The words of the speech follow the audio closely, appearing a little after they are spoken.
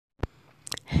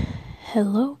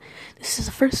Hello, this is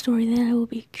the first story that I will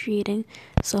be creating.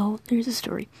 So, there's a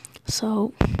story.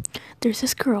 So, there's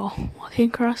this girl walking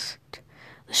across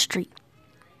the street.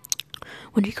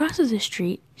 When she crosses the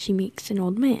street, she meets an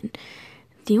old man.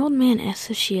 The old man asks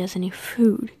if she has any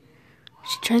food.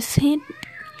 She tries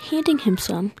handing him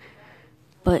some,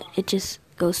 but it just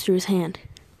goes through his hand.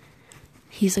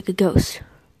 He's like a ghost.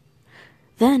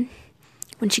 Then,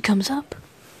 when she comes up,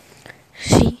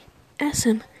 she asks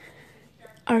him,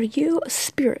 "Are you a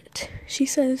spirit?" He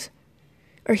says,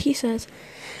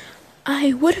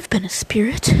 "I would have been a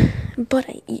spirit, but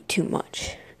I eat too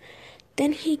much."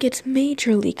 Then he gets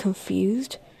majorly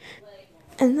confused,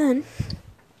 and then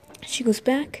she goes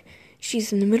back,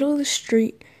 she's in the middle of the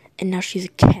street, and now she's a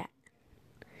cat.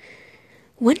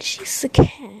 When she's a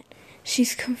cat,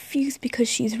 she's confused because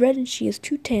she's red and she has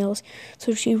two tails,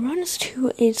 so she runs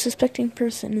to a suspecting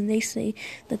person, and they say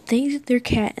that they're their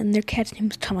cat, and their cat's name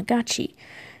is Tamagotchi.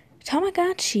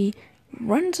 Tamagotchi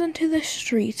runs into the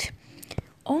street,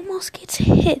 almost gets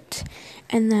hit,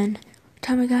 and then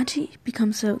Tamagotchi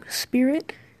becomes a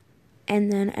spirit,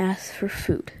 and then asks for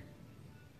food.